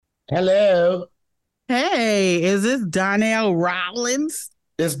Hello, Hey, is this Donnell Rawlings?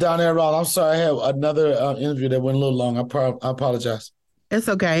 it's Donnell Rawlings. I'm sorry, I had another interview that went a little long. I apologize. It's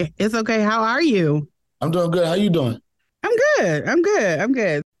okay. It's okay. How are you? I'm doing good. How you doing? I'm good. I'm good. I'm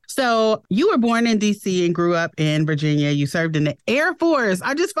good. So, you were born in DC and grew up in Virginia. You served in the Air Force.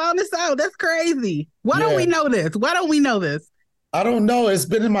 I just found this out. That's crazy. Why don't Yeah, we know this? Why don't we know this? I don't know. It's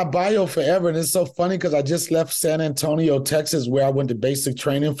been in my bio forever, and it's so funny because I just left San Antonio, Texas, where I went to basic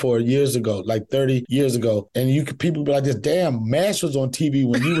training for years ago, like 30 years ago. And people be like, "This damn MASH was on TV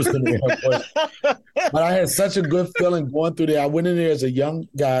when you was in the Air Force." But I had such a good feeling going through there. I went in there as a young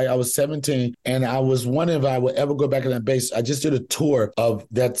guy. I was 17, and I was wondering if I would ever go back to that base. I just did a tour of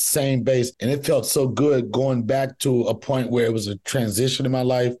that same base, and it felt so good going back to a point where it was a transition in my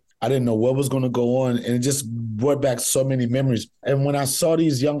life. I didn't know what was going to go on, and it just brought back so many memories. And when I saw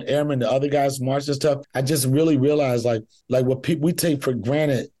these young airmen, the other guys march and stuff, I just really realized like what people we take for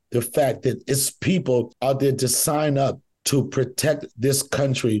granted, the fact that it's people out there to sign up to protect this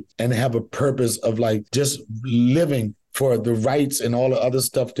country and have a purpose of like just living for the rights and all the other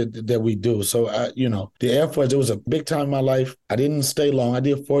stuff that we do. So, the Air Force, it was a big time in my life. I didn't stay long. I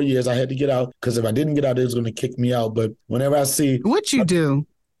did 4 years. I had to get out because if I didn't get out, it was going to kick me out. But whenever I see What you do?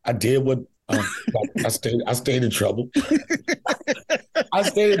 I did what I stayed in trouble. I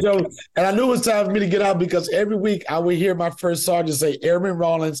stayed in trouble. And I knew it was time for me to get out because every week I would hear my first sergeant say, Airman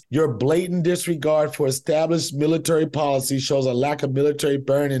Rawlings, your blatant disregard for established military policy shows a lack of military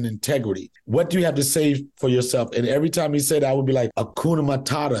burn and integrity. What do you have to say for yourself? And every time he said that, I would be like, Akuna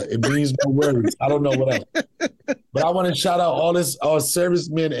Matata. It means no words. I don't know what else. But I want to shout out all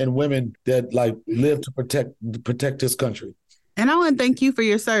servicemen and women that like live to protect this country. And I want to thank you for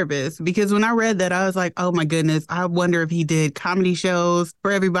your service because when I read that, I was like, oh my goodness, I wonder if he did comedy shows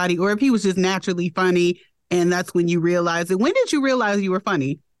for everybody or if he was just naturally funny. And that's when you realized it. When did you realize you were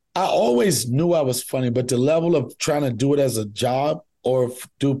funny? I always knew I was funny, but the level of trying to do it as a job or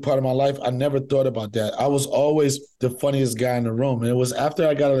do part of my life, I never thought about that. I was always the funniest guy in the room. And it was after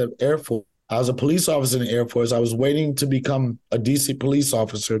I got out of the Air Force. I was a police officer in the Air Force. I was waiting to become a DC police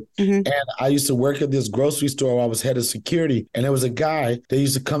officer. Mm-hmm. And I used to work at this grocery store where I was head of security. And there was a guy that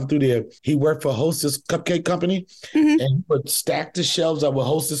used to come through there. He worked for Hostess Cupcake Company. Mm-hmm. And he would stack the shelves up with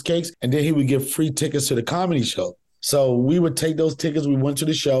Hostess cakes. And then he would give free tickets to the comedy show. So we would take those tickets. We went to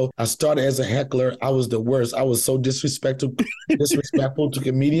the show. I started as a heckler. I was the worst. I was so disrespectful to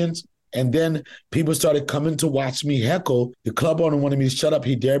comedians. And then people started coming to watch me heckle. The club owner wanted me to shut up.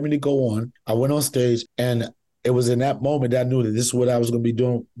 He dared me to go on. I went on stage, and it was in that moment that I knew that this is what I was going to be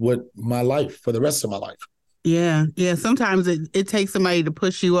doing with my life for the rest of my life. Yeah. Yeah. Sometimes it takes somebody to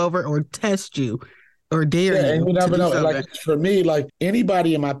push you over or test you or dare you. And you never know. Something. Like for me, like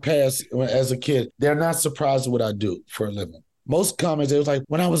anybody in my past as a kid, they're not surprised at what I do for a living. Most comics, it was like,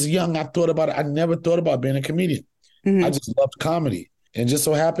 when I was young, I thought about it. I never thought about being a comedian. Mm-hmm. I just loved comedy. And just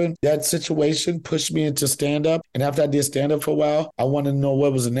so happened, that situation pushed me into stand-up. And after I did stand-up for a while, I wanted to know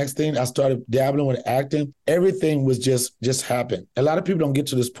what was the next thing. I started dabbling with acting. Everything was just happened. A lot of people don't get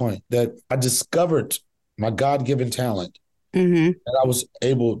to this point that I discovered my God-given talent. Mm-hmm. And I was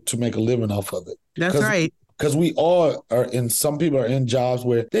able to make a living off of it. That's right. Because we all are some people are in jobs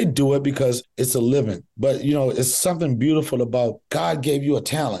where they do it because it's a living. But, it's something beautiful about God gave you a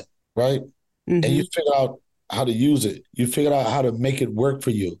talent, right? Mm-hmm. And you figure out how to use it. You figure out how to make it work for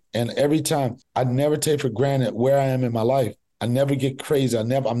you. And every time, I never take for granted where I am in my life. I never get crazy. I'm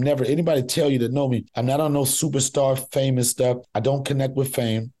never, anybody tell you to know me, I'm not on no superstar famous stuff. I don't connect with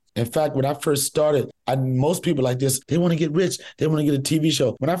fame. In fact, when I first started, most people like this, they want to get rich. They want to get a TV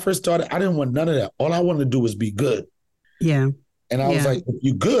show. When I first started, I didn't want none of that. All I wanted to do was be good. Yeah. And I was like, if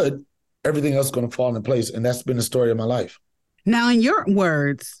you're good, everything else is going to fall into place. And that's been the story of my life. Now, in your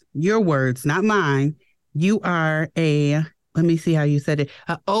words, not mine, you are let me see how you said it,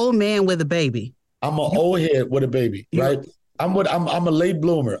 an old man with a baby. I'm an old head with a baby, right? I'm a late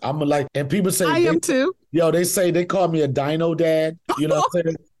bloomer. And people say— I am too. They call me a dino dad, you know what I'm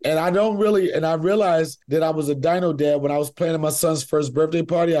saying? And I realized that I was a dino dad when I was planning my son's first birthday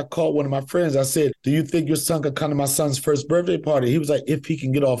party. I called one of my friends. I said, do you think your son could come to my son's first birthday party? He was like, if he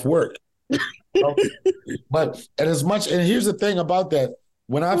can get off work. And here's the thing about that.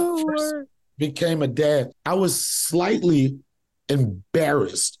 When I first became a dad, I was slightly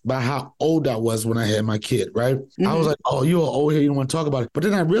embarrassed by how old I was when I had my kid, right? Mm-hmm. I was like, oh, you're old here, you don't want to talk about it. But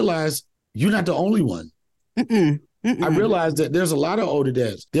then I realized you're not the only one. Mm-mm. I realized that there's a lot of older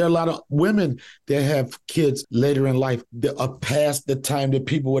dads. There are a lot of women that have kids later in life that are past the time that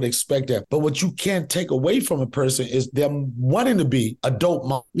people would expect that. But what you can't take away from a person is them wanting to be a dope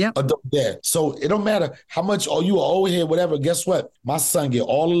mom, a dope dad. So it don't matter how much, you are old here, whatever. Guess what? My son get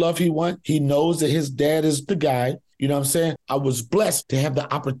all the love he wants. He knows that his dad is the guy. You know what I'm saying? I was blessed to have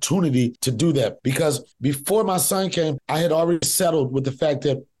the opportunity to do that because before my son came, I had already settled with the fact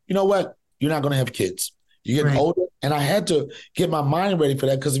that, you know what? You're not going to have kids. You're getting older. And I had to get my mind ready for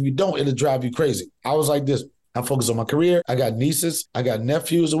that because if you don't, it'll drive you crazy. I was like this. I'm focused on my career. I got nieces. I got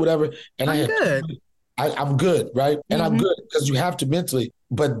nephews or whatever. And I'm good, right? And I'm good because you have to mentally.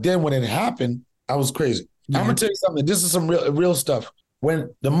 But then when it happened, I was crazy. I'm going to tell you something. This is some real stuff. When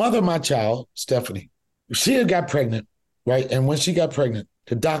the mother of my child, Stephanie, she had got pregnant, right? And when she got pregnant,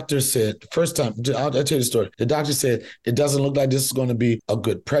 the doctor said, the first time, I'll tell you the story. The doctor said, it doesn't look like this is going to be a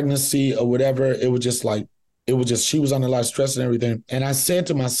good pregnancy or whatever. It was just, she was under a lot of stress and everything. And I said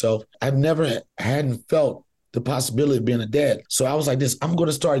to myself, I hadn't felt the possibility of being a dad. So I was like this, I'm going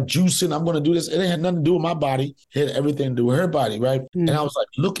to start juicing. I'm going to do this. It had nothing to do with my body. It had everything to do with her body, right? And I was like,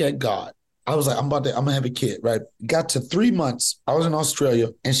 look at God. I was like, I'm going to have a kid, right? Got to 3 months. I was in Australia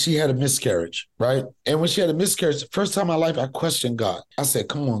and she had a miscarriage, right? And when she had a miscarriage, the first time in my life, I questioned God. I said,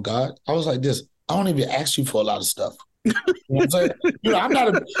 come on, God. I was like this, I don't even ask you for a lot of stuff. You know what I'm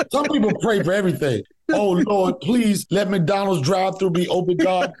saying? Some people pray for everything. Oh, Lord, please let McDonald's drive-thru be open,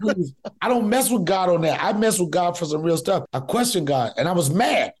 God, please. I don't mess with God on that. I mess with God for some real stuff. I questioned God and I was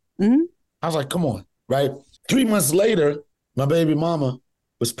mad. I was like, come on, right? 3 months later, my baby mama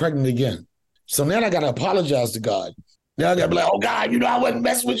was pregnant again. So now I got to apologize to God. Now I got to be like, oh, God, I wasn't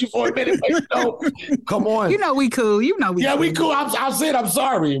messing with you for a minute. But, come on. We cool. We cool. I'll say it. I'm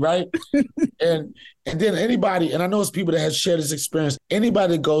sorry, right? and then anybody, and I know it's people that have shared this experience,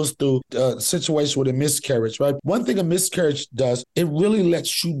 anybody that goes through a situation with a miscarriage, right? One thing a miscarriage does, it really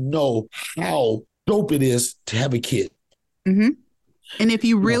lets you know how dope it is to have a kid. And if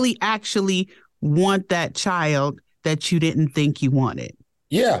you really actually want that child that you didn't think you wanted.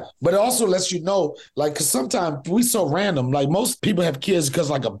 Yeah, but it also lets you know, because sometimes we so random. Like most people have kids because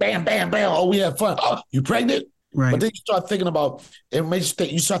a bam, bam, bam. Oh, we have fun. Oh, you pregnant? Right. But then you start thinking about,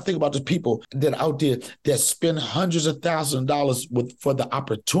 you start thinking about the people that out there that spend hundreds of thousands of dollars for the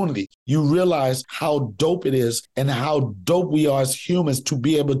opportunity. You realize how dope it is and how dope we are as humans to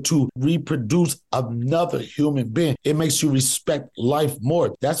be able to reproduce another human being. It makes you respect life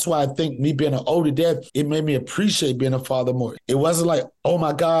more. That's why I think me being an older dad, it made me appreciate being a father more. It wasn't like, oh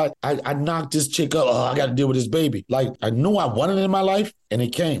my God, I knocked this chick up. Oh, I got to deal with this baby. I knew I wanted it in my life and it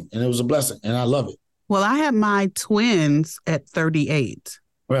came and it was a blessing and I love it. Well, I had my twins at 38.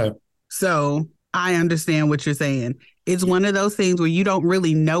 Right. So I understand what you're saying. It's one of those things where you don't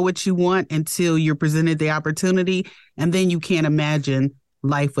really know what you want until you're presented the opportunity. And then you can't imagine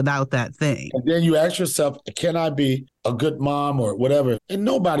life without that thing. And then you ask yourself, can I be a good mom or whatever? And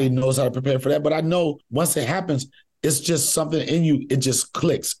nobody knows how to prepare for that. But I know once it happens, it's just something in you. It just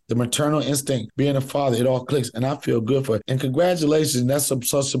clicks. The maternal instinct, being a father, it all clicks. And I feel good for it. And congratulations. That's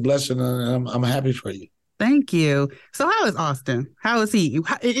such a blessing. And I'm happy for you. Thank you. So how is Austin? How is he?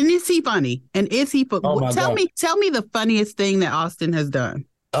 And is he funny? And is he funny? Tell me the funniest thing that Austin has done.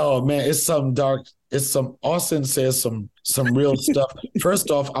 Oh, man, it's something dark. Austin says some real stuff.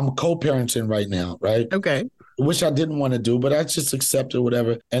 First off, I'm co-parenting right now, right? Okay. Which I didn't want to do, but I just accepted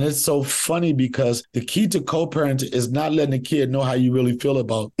whatever. And it's so funny because the key to co-parenting is not letting the kid know how you really feel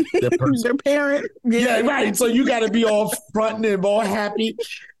about their person. Their parent. Yeah, right. So you got to be all fronting and all happy.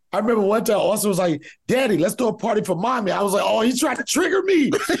 I remember one time Austin was like, Daddy, let's do a party for mommy. I was like, oh, he's trying to trigger me.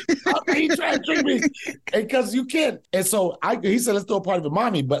 He's trying to trigger me. Because you can't. And so he said, let's do a party for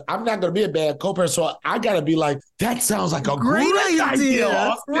mommy, but I'm not going to be a bad co-parent. So I got to be like, that sounds like a great idea,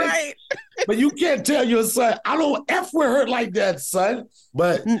 Austin. Right. But you can't tell your son, I don't F with her like that, son.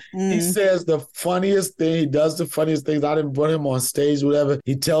 But he says the funniest thing, he does the funniest things. I didn't bring him on stage, whatever.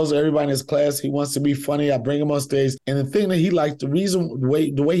 He tells everybody in his class he wants to be funny. I bring him on stage. And the thing that he likes, the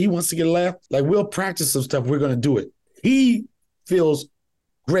way he wants to get a laugh, we'll practice some stuff. We're going to do it. He feels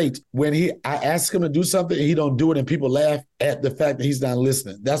great when I ask him to do something and he don't do it and people laugh at the fact that he's not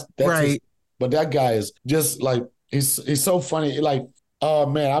listening. That's right. But that guy is just he's so funny. Oh,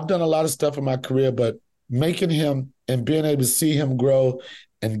 man, I've done a lot of stuff in my career, but making him and being able to see him grow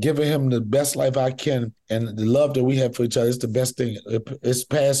and giving him the best life I can and the love that we have for each other is the best thing. It's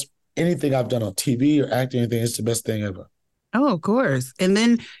past anything I've done on TV or acting, anything. It's the best thing ever. Oh, of course. And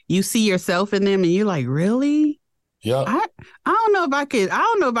then you see yourself in them and you're like, really? Yeah. I don't know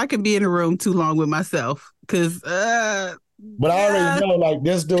if I could be in a room too long with myself because But I already know, like,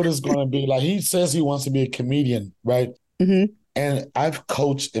 this dude is going to be, like, he says he wants to be a comedian, right? Mm-hmm. And I've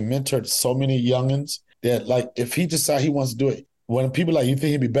coached and mentored so many youngins that, like, if he decides he wants to do it, when people like, you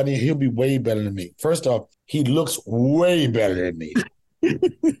think he'd be better, he'll be way better than me. First off, he looks way better than me.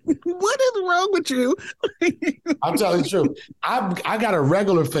 What is wrong with you? I'm telling you the truth. I got a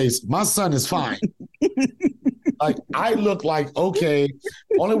regular face. My son is fine. Like, I look like, okay,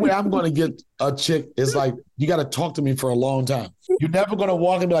 only way I'm going to get a chick is like, you got to talk to me for a long time. You're never going to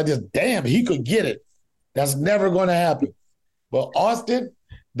walk and be like this, damn, he could get it. That's never going to happen. But Austin,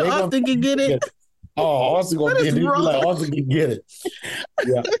 Austin can get it. Oh, Austin going to get it. Like, Austin can get it.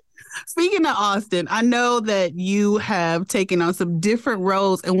 Yeah. Speaking of Austin, I know that you have taken on some different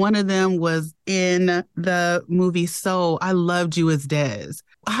roles, and one of them was in the movie Soul. I loved you as Dez.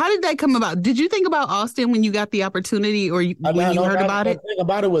 How did that come about? Did you think about Austin when you got the opportunity, or when you heard about it? The thing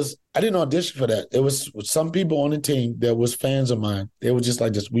about it was, I didn't audition for that. It was some people on the team that was fans of mine. They were just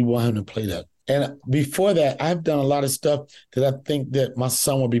like, "Just we want him to play that." And before that, I've done a lot of stuff that I think that my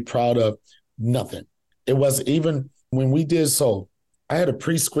son would be proud of. Nothing. It was even when we did Soul. I had a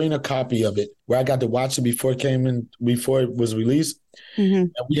pre-screener copy of it where I got to watch it before it was released. Mm-hmm.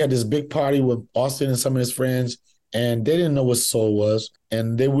 And we had this big party with Austin and some of his friends, and they didn't know what Soul was.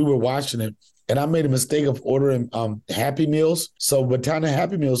 And we were watching it. And I made a mistake of ordering Happy Meals. So by the time the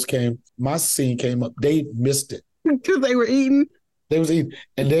Happy Meals came, my scene came up. They missed it. Because they were eating? They was eating.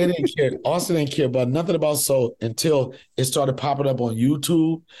 And they didn't care. Austin didn't care about nothing about Soul until it started popping up on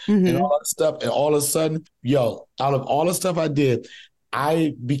YouTube and all that stuff. And all of a sudden, out of all the stuff I did,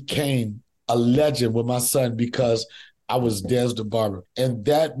 I became a legend with my son because I was Dez the Barber. And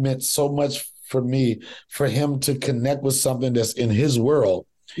that meant so much for me, for him to connect with something that's in his world.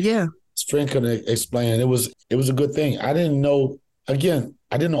 Yeah. Strength can explain. It was a good thing. I didn't know, again,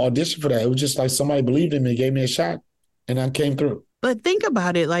 I didn't audition for that. It was just like somebody believed in me and gave me a shot, and I came through. But think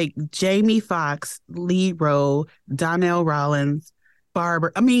about it, like Jamie Foxx, lead role, Donnell Rawlings,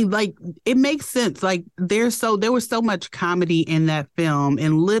 Barber. I mean, like, it makes sense. Like, there was so much comedy in that film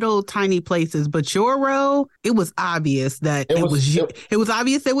in little tiny places, but your role, it was obvious that it was you. It was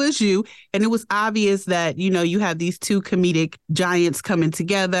obvious it was you. And it was obvious that, you have these two comedic giants coming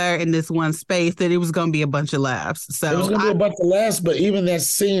together in this one space, that it was going to be a bunch of laughs. So it was going to be a bunch of laughs, but even that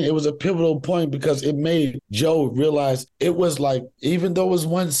scene, it was a pivotal point because it made Joe realize it was like, even though it was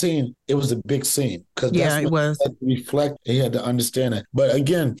one scene, it was a big scene. Because it was. He had to reflect, he had to understand it. But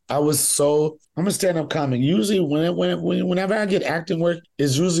again, I'm a stand-up comic. Usually whenever I get acting work,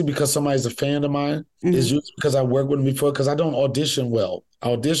 it's usually because somebody's a fan of mine. Mm-hmm. It's usually because I worked with them before, because I don't audition well.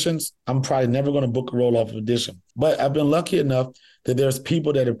 Auditions, I'm probably never going to book a role off of audition. But I've been lucky enough that there's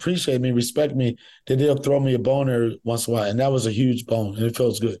people that appreciate me, respect me, that they'll throw me a bone every once in a while. And that was a huge bone, and it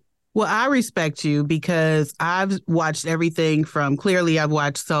feels good. Well, I respect you because I've watched everything from, clearly I've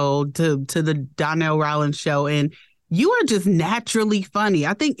watched Soul to the Donnell Rawlings show, and you are just naturally funny.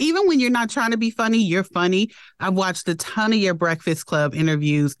 I think even when you're not trying to be funny, you're funny. I've watched a ton of your Breakfast Club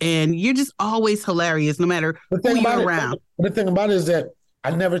interviews, and you're just always hilarious, no matter who you're around. The thing about it is that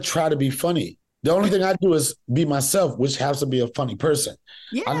I never try to be funny. The only thing I do is be myself, which has to be a funny person.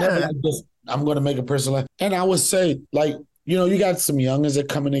 Yeah. I never I'm going to make a person laugh. And I would say, like, you got some youngins that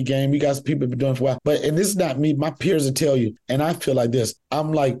come in the game. You got people been doing it for a while. But, and this is not me, my peers will tell you, and I feel like this,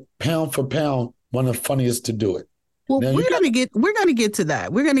 I'm like, pound for pound, one of the funniest to do it. Well, we're gonna get to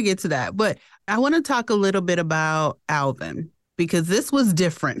that. We're gonna get to that. But I want to talk a little bit about Alvin, because this was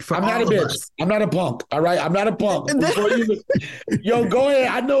different for all of us. I'm not a bitch. I'm not a punk. All right, I'm not a punk. Yo, go ahead.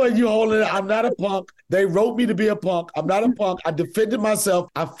 I know what you holding it. I'm not a punk. They wrote me to be a punk. I'm not a punk. I defended myself.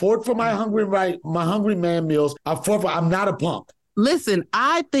 I fought for my hungry man meals. I'm not a punk. Listen,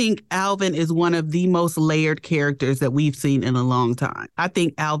 I think Alvin is one of the most layered characters that we've seen in a long time. I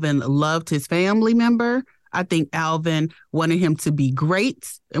think Alvin loved his family member. I think Alvin wanted him to be great.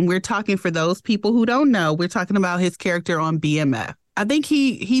 And we're talking, for those people who don't know, we're talking about his character on BMF. I think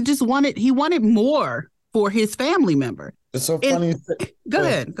he just wanted more for his family member. It's so funny. Go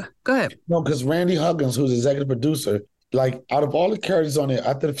ahead. No, because Randy Huggins, who's the executive producer, like, out of all the characters on it,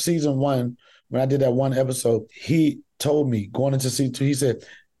 after season 1, when I did that one episode, he told me going into season 2, he said,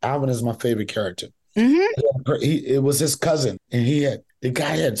 Alvin is my favorite character. Mm-hmm. It was his cousin, and the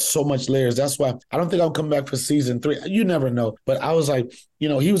guy had so much layers. That's why I don't think I'll come back for season 3. You never know. But I was like,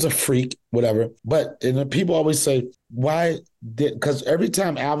 he was a freak, whatever. But and people always say, because every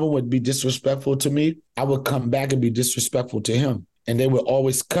time Alvin would be disrespectful to me, I would come back and be disrespectful to him. And they would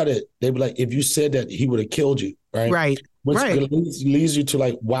always cut it. They'd be like, if you said that, he would have killed you, right? Right. Which Right. leads you to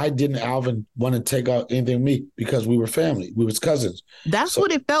like, why didn't Alvin want to take out anything with me? Because we were family. We was cousins. That's So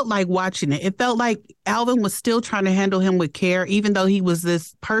what it felt like watching it. It felt like Alvin was still trying to handle him with care, even though he was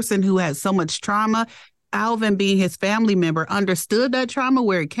this person who had so much trauma. Alvin, being his family member, understood that trauma,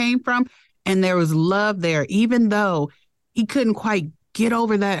 where it came from, and there was love there, even though he couldn't quite get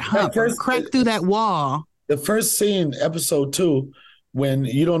over that hump or crack through that wall. the first scene, episode 2, when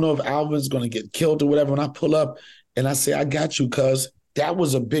you don't know if Alvin's going to get killed or whatever, when I pull up and I say, I got you, cuz that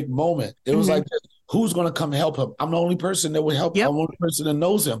was a big moment. It was like, who's going to come help him? I'm the only person that would help him. I'm the only person that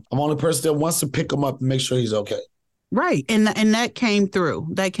knows him. I'm the only person that wants to pick him up and make sure he's okay. Right. And that came through.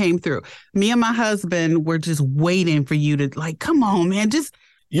 That came through. Me and my husband were just waiting for you to like, come on, man. Just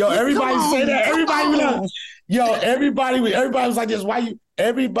everybody say that. Everybody was like this. Why you?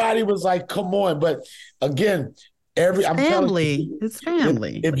 Everybody was like, come on. But again, I'm family. It's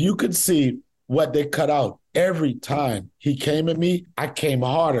family. If you could see what they cut out, every time he came at me, I came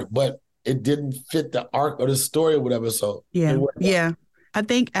harder, but it didn't fit the arc or the story or whatever. So yeah. I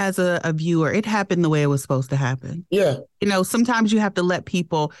think as a viewer, it happened the way it was supposed to happen. Yeah. Sometimes you have to let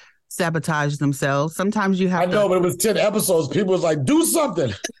people sabotage themselves. Sometimes you have I know, but it was 10 episodes. People was like, do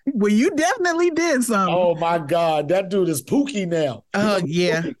something. Well, you definitely did something. Oh, my God. That dude is Pookie now. Oh,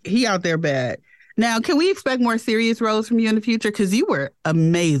 yeah. He out there bad. Now, can we expect more serious roles from you in the future? Because you were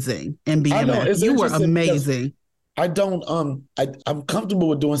amazing in BMF. You were amazing. I'm comfortable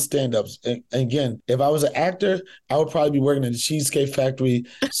with doing stand-ups. And again, if I was an actor, I would probably be working in the Cheesecake Factory,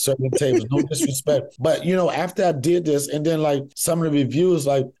 serving tables. No disrespect. But, after I did this, and then like some of the reviews,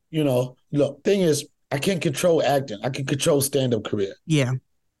 like, look, thing is, I can't control acting. I can control stand-up career. Yeah.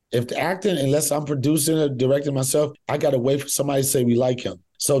 If the acting, unless I'm producing or directing myself, I got to wait for somebody to say we like him.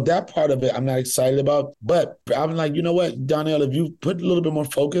 So that part of it, I'm not excited about. But I'm like, you know what, Donnell, if you put a little bit more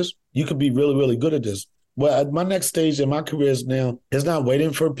focus, you could be really, really good at this. Well, my next stage in my career is not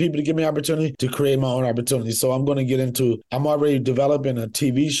waiting for people to give me opportunity, to create my own opportunity. So I'm going to I'm already developing a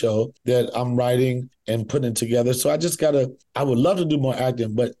TV show that I'm writing and putting together. So I would love to do more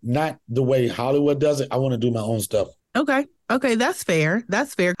acting, but not the way Hollywood does it. I want to do my own stuff. Okay, that's fair.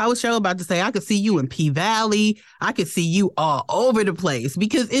 I was about to say I could see you in P-Valley. I could see you all over the place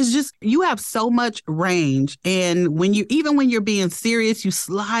because it's just you have so much range. And when you're being serious, you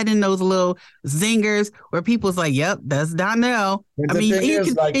slide in those little zingers where people's like, "Yep, that's Donnell." I mean,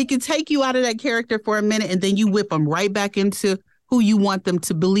 it can take you out of that character for a minute, and then you whip them right back into who you want them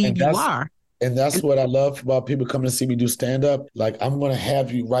to believe you are. And that's what I love about people coming to see me do stand up. Like I'm going to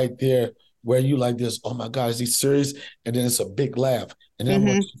have you right there where you like this, oh my God, is he serious? And then it's a big laugh. And then I'm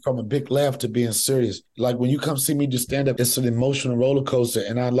going from a big laugh to being serious. Like when you come see me do stand up, it's an emotional roller coaster.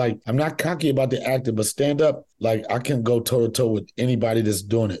 And I'm not cocky about the acting, but stand up, like I can go toe to toe with anybody that's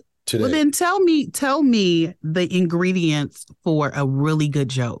doing it today. Well, then tell me the ingredients for a really good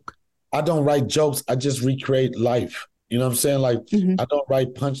joke. I don't write jokes. I just recreate life. You know what I'm saying? Like, I don't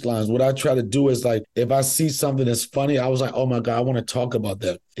write punchlines. What I try to do is like, if I see something that's funny, I was like, oh my God, I want to talk about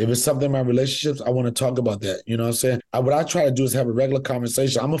that. If it's something in my relationships, I want to talk about that. You know what I'm saying? What I try to do is have a regular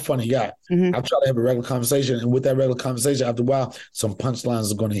conversation. I'm a funny guy. I try to have a regular conversation. And with that regular conversation, after a while, some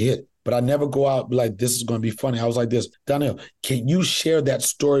punchlines are going to hit. But I never go out like, this is going to be funny. I was like this, Donnell, can you share that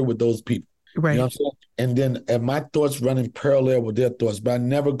story with those people? Right. You know what I'm saying? And then my thoughts running parallel with their thoughts, but I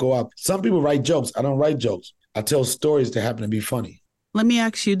never go out. Some people write jokes. I don't write jokes. I tell stories that happen to be funny. Let me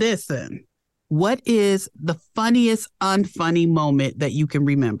ask you this then. What is the funniest unfunny moment that you can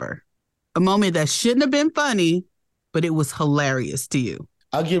remember? A moment that shouldn't have been funny, but it was hilarious to you.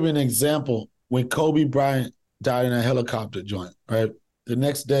 I'll give you an example. When Kobe Bryant died in a helicopter joint, right? The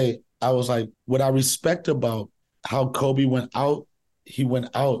next day, I was like, what I respect about how Kobe went out, he went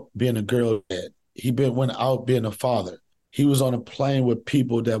out being a girl dad. Went out being a father. He was on a plane with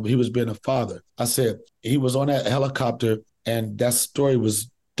people that he was being a father. I said, he was on that helicopter and that story was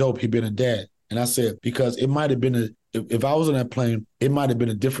dope. He been a dad. And I said, because it might have been if I was on that plane, it might have been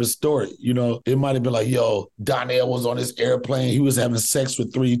a different story. You know, it might have been like, yo, Donnell was on this airplane. He was having sex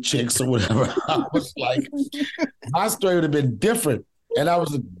with 3 chicks or whatever. I was like, my story would have been different. And that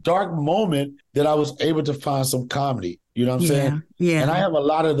was a dark moment that I was able to find some comedy. You know what I'm saying? Yeah. And I have a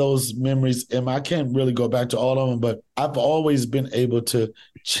lot of those memories, and I can't really go back to all of them, but I've always been able to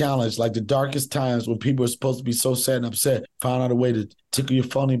challenge, like the darkest times when people are supposed to be so sad and upset, found out a way to tickle your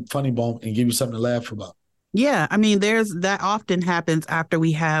funny bone and give you something to laugh about. Yeah, I mean, that often happens after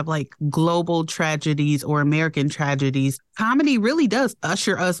we have like global tragedies or American tragedies. Comedy really does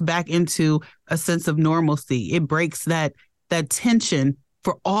usher us back into a sense of normalcy. It breaks that tension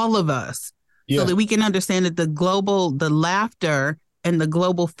for all of us. Yeah. So that we can understand that the laughter and the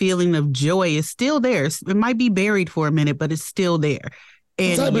global feeling of joy is still there. It might be buried for a minute, but it's still there. What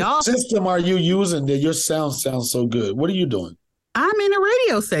And type of system are you using that your sound sounds so good? What are you doing? I'm in a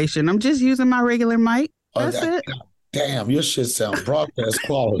radio station. I'm just using my regular mic. That's it. Damn, your shit sound broadcast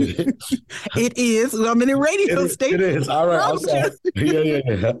quality. It is. I'm in a radio station. It is. All right. I'm sorry.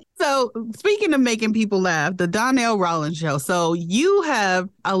 Yeah. So speaking of making people laugh, the Donnell Rawlings show. So you have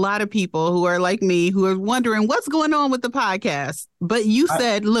a lot of people who are like me who are wondering what's going on with the podcast. But you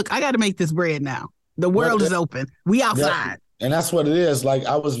said, look, I got to make this bread now. The world is open. We outside. And that's what it is. Like,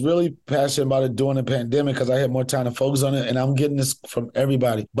 I was really passionate about it during the pandemic because I had more time to focus on it. And I'm getting this from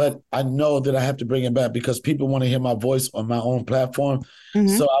everybody. But I know that I have to bring it back because people want to hear my voice on my own platform. Mm-hmm.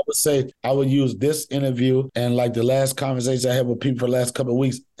 So I would say I would use this interview and like the last conversation I had with people for the last couple of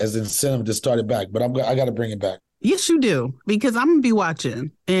weeks as incentive to start it back. But I got to bring it back. Yes, you do, because I'm going to be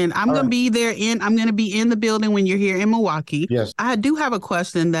watching and I'm going to be there I'm going to be in the building when you're here in Milwaukee. Yes. I do have a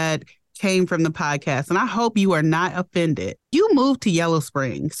question that came from the podcast, and I hope you are not offended. You moved to Yellow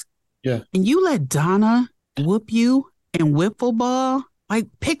Springs. Yeah. And you let Donna whoop you in wiffle ball, like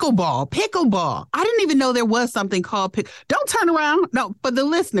pickleball. I didn't even know there was something called Don't turn around. No, for the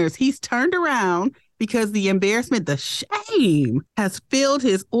listeners, he's turned around because the embarrassment, the shame has filled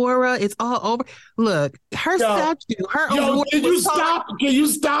his aura. It's all over. Look, her statue, her award. Can you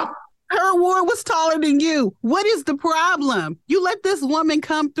stop? Her award was taller than you. What is the problem? You let this woman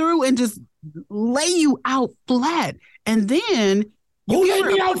come through and just lay you out flat. And then... Who laid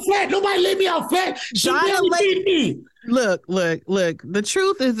me out flat? Nobody laid me out flat. She beat me. Look. The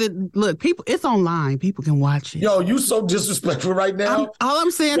truth is that, people, it's online. People can watch it. Yo, you so disrespectful right now. All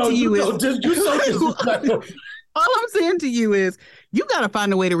I'm saying to you is... You're so disrespectful. All I'm saying to you is you got to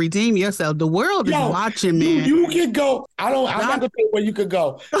find a way to redeem yourself. The world is watching, man. You can go. I'm not going to say where you could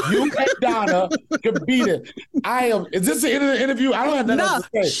go. You and Donna can beat it. Is this the end of the interview? I don't have nothing else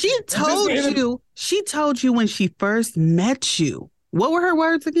to say. She told you when she first met you. What were her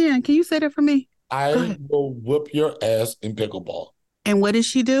words again? Can you say that for me? I will whoop your ass in pickleball. And what did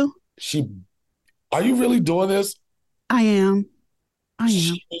she do? Are you really doing this? I am.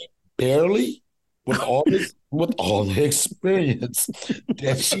 She barely, with all the experience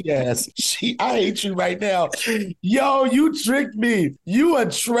that she has. I hate you right now. Yo, you tricked me. You a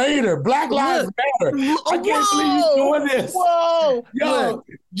traitor. Black Lives Matter. I can't believe you doing this. Whoa.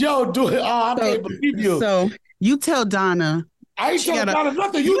 Yo, do it. I can't believe you. So you tell Donna. I ain't telling Donna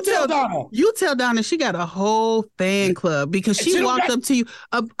nothing. You tell Donna. You tell Donna she got a whole fan club because she walked up to you.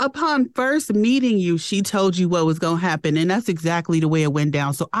 Upon first meeting you, she told you what was going to happen. And that's exactly the way it went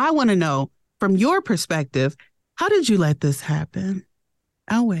down. So I want to know, from your perspective, how did you let this happen?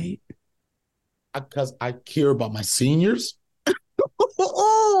 I'll wait. Because I care about my seniors.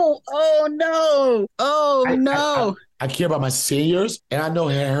 No. I care about my seniors, and I know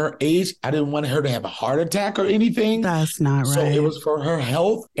at her age, I didn't want her to have a heart attack or anything. That's not right. So it was for her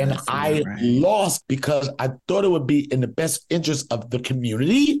health, and I lost because I thought it would be in the best interest of the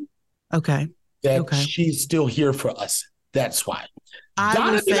community. Okay. That she's still here for us. That's why.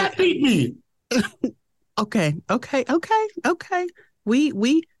 Donna did not beat me. Okay.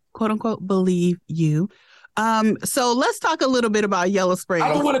 We quote unquote believe you. So let's talk a little bit about Yellow Springs.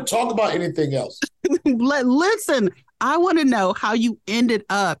 I don't want to talk about anything else. Listen, I want to know how you ended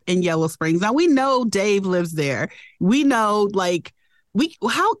up in Yellow Springs. Now we know Dave lives there. We know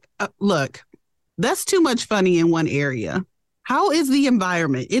look, that's too much funny in one area. How is the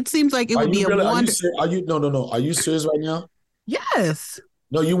environment? It seems like it would be a wonder. No. Are you serious right now? Yes.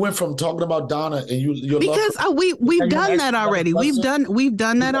 No, you went from talking about Donna and you because we've done that already. We've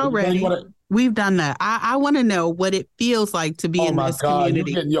done that already. We've done that. I want to know what it feels like to be in this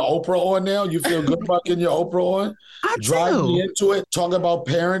community. You getting your Oprah on now? You feel good about getting your Oprah on? I Drive me into it, talking about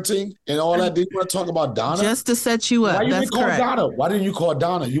parenting and all that. Did you want to talk about Donna? Just to set you up. That's correct. Donna? Why didn't you call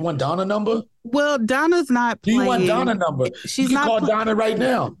Donna? You want Donna number? Well, Donna's not playing. Do you want Donna number? She's you not call Donna right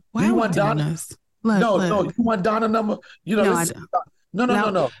now. Why do you want Donna? No. You want Donna number? You know,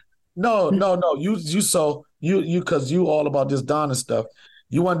 No. You because you all about this Donna stuff.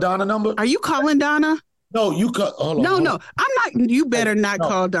 You want Donna number? Are you calling Donna? No, you cut. No. I'm not. You better not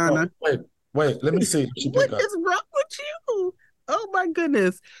call Donna. Wait. Let me see. What is wrong with you? Oh my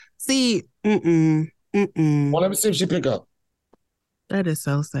goodness. See. Well, let me see if she pick up. That is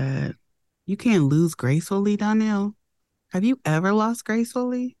so sad. You can't lose gracefully, Donnell. Have you ever lost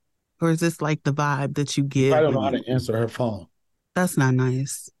gracefully, or is this like the vibe that you give? I don't know how to answer her phone. That's not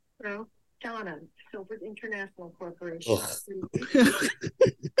nice. No, Donna, Silver International Corporation.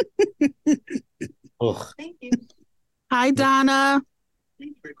 Ugh. Thank you. Hi, Donna.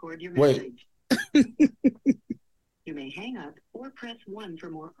 Please record your message. You may hang up or press 1 for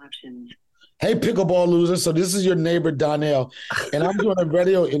more options. Hey, pickleball loser. So this is your neighbor, Donnell, and I'm doing a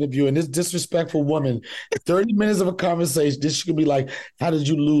radio interview, and this disrespectful woman, 30 minutes of a conversation, this could be like, how did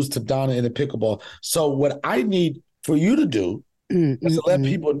you lose to Donna in the pickleball? So what I need for you to do is to let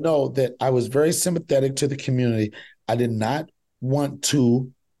people know that I was very sympathetic to the community. I did not want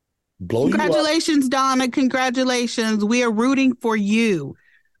to blow you up. Congratulations, Donna. Congratulations. We are rooting for you.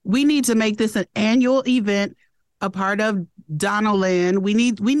 We need to make this an annual event, a part of Donald. We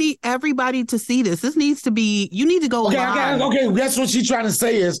need everybody to see this. This needs to be, you need to go live. Okay, that's what she's trying to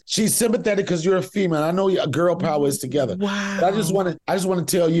say is she's sympathetic because you're a female. I know girl power is together. Wow. But I just want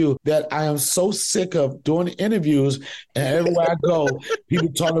to tell you that I am so sick of doing interviews and everywhere I go, people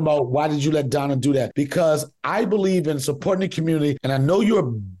talking about why did you let Donna do that? Because I believe in supporting the community, and I know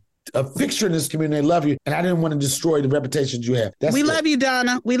you're a fixture in this community. They love you, and I didn't want to destroy the reputation you have. We love you,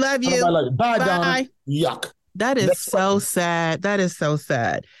 Donna. We love you. Bye, Donna. Yuck. That is so sad. That is so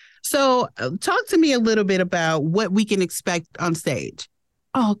sad. So talk to me a little bit about what we can expect on stage.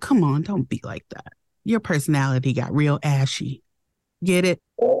 Oh, come on. Don't be like that. Your personality got real ashy. Get it?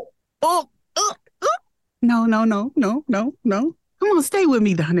 No. Come on, stay with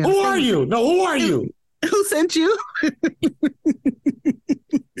me, Donnell. Who are you? No, who are you? Who sent you?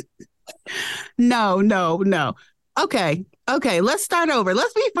 No. Okay, let's start over.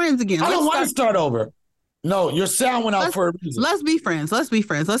 Let's be friends again. I don't want to start over. No, your sound went out for a reason. Let's be friends. Let's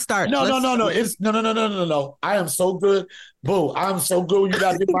start. No. It's no. I am so good. Boo, I'm so good. You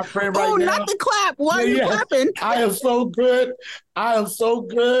gotta be my friend right now. Oh, not the clap. Why are you clapping? I am so good.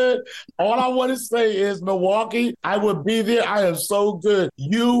 All I want to say is, Milwaukee, I will be there. I am so good.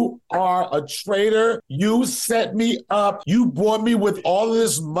 You are a traitor. You set me up. You brought me with all of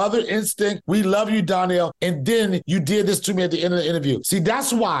this mother instinct. We love you, Donnell. And then you did this to me at the end of the interview. See,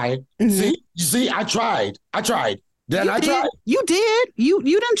 that's why. See, I tried. Then I tried. You did. You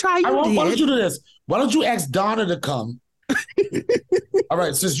didn't try. Why don't you do this? Why don't you ask Donna to come? All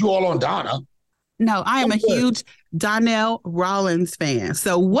right, since you all on Donna. No, I am a huge Donnell Rawlings fan.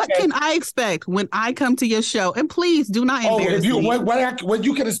 So what can I expect when I come to your show? And please do not embarrass me. What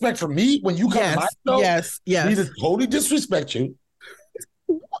you can expect from me when you come to my show? Yes. Me to totally disrespect you.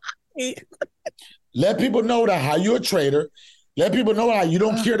 Let people know that how you're a traitor. Let people know how you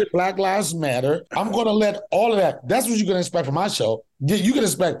don't care that Black Lives Matter. I'm going to let all of that. That's what you can expect from my show. You can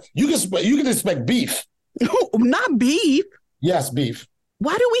expect beef. Not beef. Yes, beef.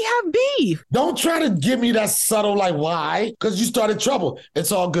 Why do we have beef? Don't try to give me that subtle, like, why? Because you started trouble.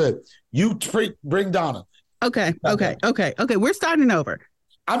 It's all good. You bring Donna. Okay. We're starting over.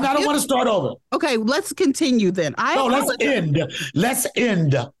 I don't want to start over. Okay, let's continue then. Let's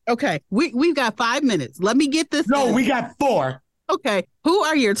end. Okay, we've got 5 minutes. Let me get this. No, we got 4. Okay, who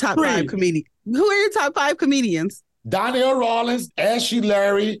are your top 5 comedians? Who are your top 5 comedians? Donnell Rawlings, Ashley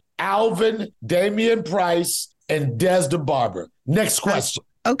Larry, Alvin, Damian Price, and Des the Barber. Next question.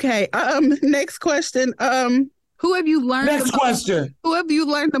 Okay. Next question. Who have you learned? Who have you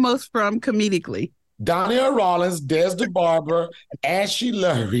learned the most from comedically? Donnell Rawlings, Des the Barber, Ashley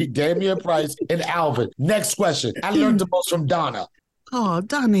Larry, Damian Price, and Alvin. Next question. I learned the most from Donna. Oh,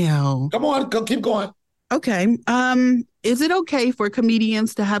 Donnell. Come on, keep going. Okay. Is it okay for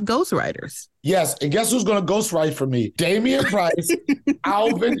comedians to have ghostwriters? Yes, and guess who's going to ghostwrite for me? Damian Price,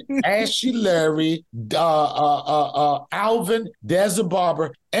 Alvin, Ashley Larry, Alvin, Des the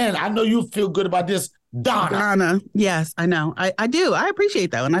Barber, and I know you feel good about this, Donna. Yes, I know. I do. I appreciate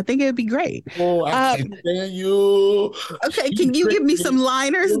that one. I think it'd be great. Oh, I can't stand you. Okay, can you give me some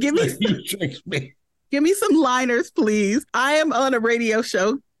liners? Give me some liners, please. I am on a radio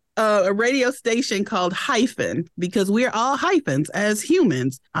show, a radio station called HYFIN, because we're all hyphens as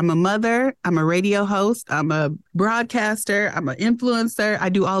humans. I'm a mother. I'm a radio host. I'm a broadcaster. I'm an influencer. I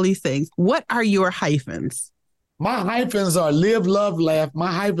do all these things. What are your hyphens? My hyphens are live, love, laugh.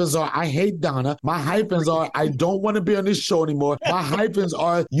 My hyphens are I hate Donna. My hyphens are I don't want to be on this show anymore. My hyphens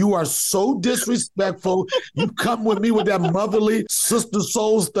are you are so disrespectful. You come with me with that motherly sister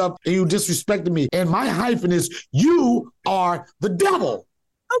soul stuff and you disrespected me. And my hyphen is you are the devil.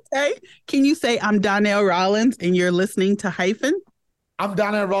 Okay. Can you say I'm Donnell Rawlings and you're listening to HYFIN? I'm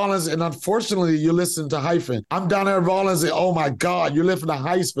Donnell Rawlings, and unfortunately, you listen to HYFIN. I'm Donnell Rawlings, and oh my God, you're listening to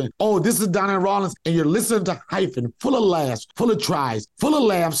HYFIN. Oh, this is Donnell Rawlings, and you're listening to HYFIN, full of laughs, full of tries, full of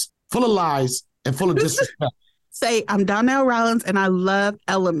laughs, full of lies, and full of disrespect. Say, I'm Donnell Rawlings, and I love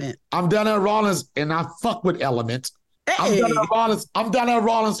Element. I'm Donnell Rawlings, and I fuck with Element. Hey. I'm Donnell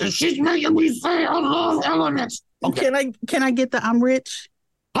Rawlings, and she's making me say I love Element. Okay. Can I get the I'm rich?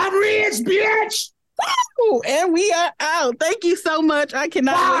 I'm rich, bitch. Woo! And we are out. Thank you so much. I can't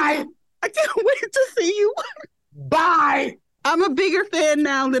wait to see you. Bye. I'm a bigger fan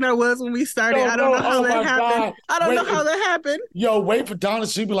now than I was when we started. Yo, I don't know how oh that my happened. God. I don't know Wait, how that happened. Yo, wait for Donna.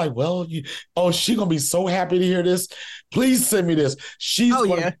 She'd be like, well, she gonna be so happy to hear this. Please send me this. She's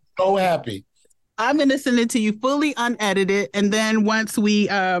gonna be so happy. I'm gonna send it to you fully unedited, and then once we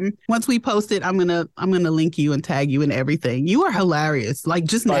post it, I'm gonna link you and tag you and everything. You are hilarious, like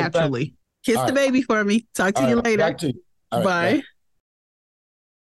just naturally. Kiss the baby for me. Talk to you later. Bye.